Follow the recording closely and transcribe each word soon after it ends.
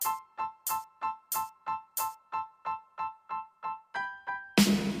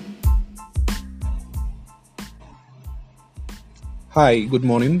Hi, good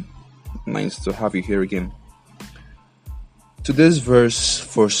morning. Nice to have you here again. Today's verse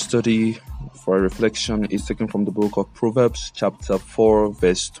for study, for reflection, is taken from the book of Proverbs, chapter 4,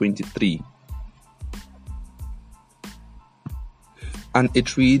 verse 23. And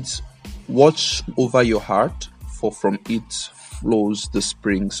it reads, "Watch over your heart, for from it flows the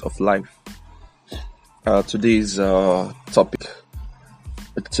springs of life." Today's topic,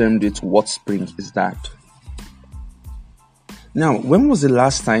 I termed it, "What spring is that?" Now, when was the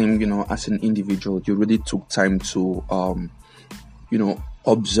last time, as an individual, you really took time to,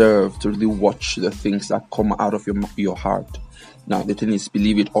 observe, to really watch the things that come out of your heart? Now, the thing is,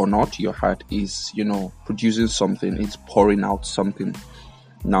 believe it or not, your heart is, producing something. It's pouring out something.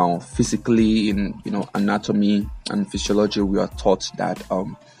 Now, physically, in, anatomy and physiology, we are taught that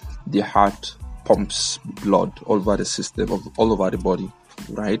the heart pumps blood all over the system, all over the body,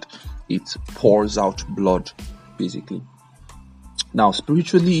 right? It pours out blood, basically. Now,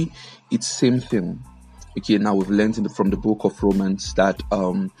 spiritually, it's same thing. Okay, now we've learned from the book of Romans that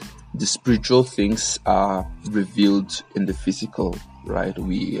the spiritual things are revealed in the physical, right?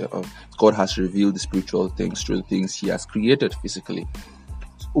 God has revealed the spiritual things through the things He has created physically.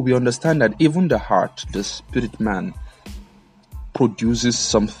 So we understand that even the heart, the spirit man, produces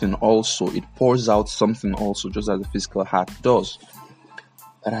something also. It pours out something also, just as the physical heart does,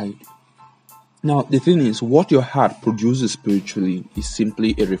 right? Now, the thing is, what your heart produces spiritually is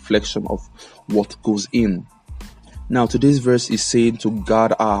simply a reflection of what goes in. Now, today's verse is saying to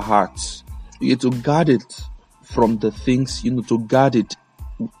guard our hearts. To guard it from the things, to guard it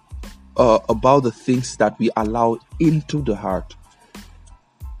about the things that we allow into the heart.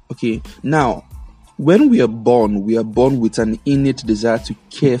 Okay, now, when we are born with an innate desire to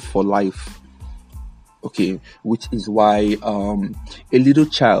care for life. Okay, which is why a little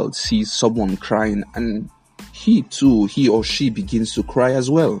child sees someone crying and he or she begins to cry as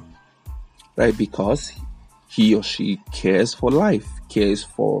well, right? Because he or she cares for life, cares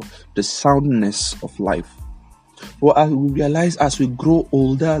for the soundness of life. But as we realize, as we grow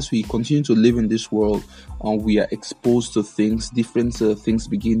older, as we continue to live in this world, we are exposed to things. Different things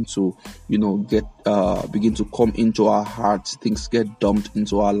begin to, begin to come into our hearts. Things get dumped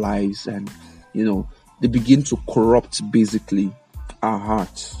into our lives, and they begin to corrupt basically our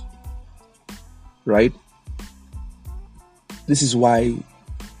hearts, right? This is why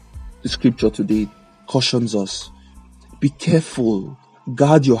the scripture today cautions us. Be careful,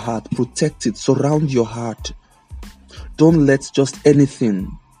 guard your heart, protect it, surround your heart. Don't let just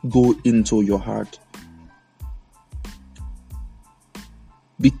anything go into your heart.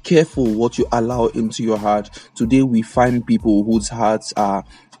 Be careful what you allow into your heart. Today we find people whose hearts are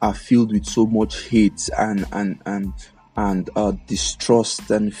filled with so much hate and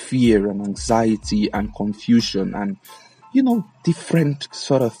distrust and fear and anxiety and confusion and different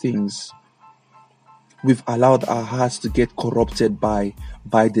sort of things. We've allowed our hearts to get corrupted by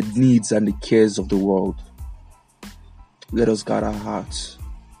the needs and the cares of the world. Let us guard our hearts,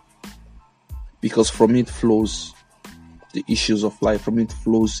 because from it flows the issues of life. From it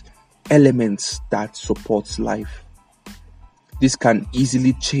flows elements that support life. This can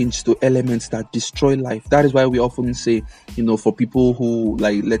easily change to elements that destroy life. That is why we often say, for people who,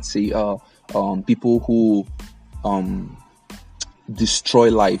 let's say, people who destroy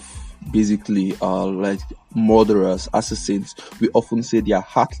life, basically, like murderers, assassins, we often say they are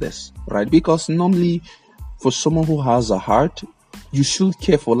heartless, right? Because normally, for someone who has a heart, you should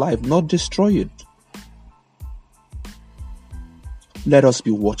care for life, not destroy it. Let us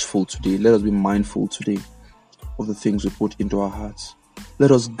be watchful today. Let us be mindful today of the things we put into our hearts. Let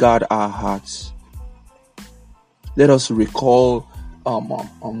us guard our hearts. Let us recall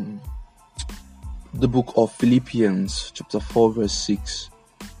the book of Philippians chapter 4 verse 6,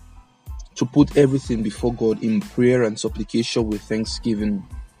 to put everything before God in prayer and supplication with thanksgiving,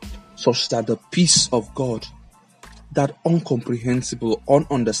 such that the peace of God, that incomprehensible,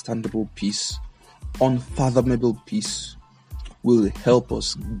 ununderstandable peace, unfathomable peace, will help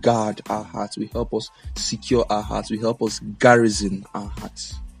us guard our hearts, will help us secure our hearts, will help us garrison our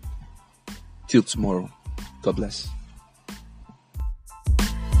hearts. Till tomorrow, God bless.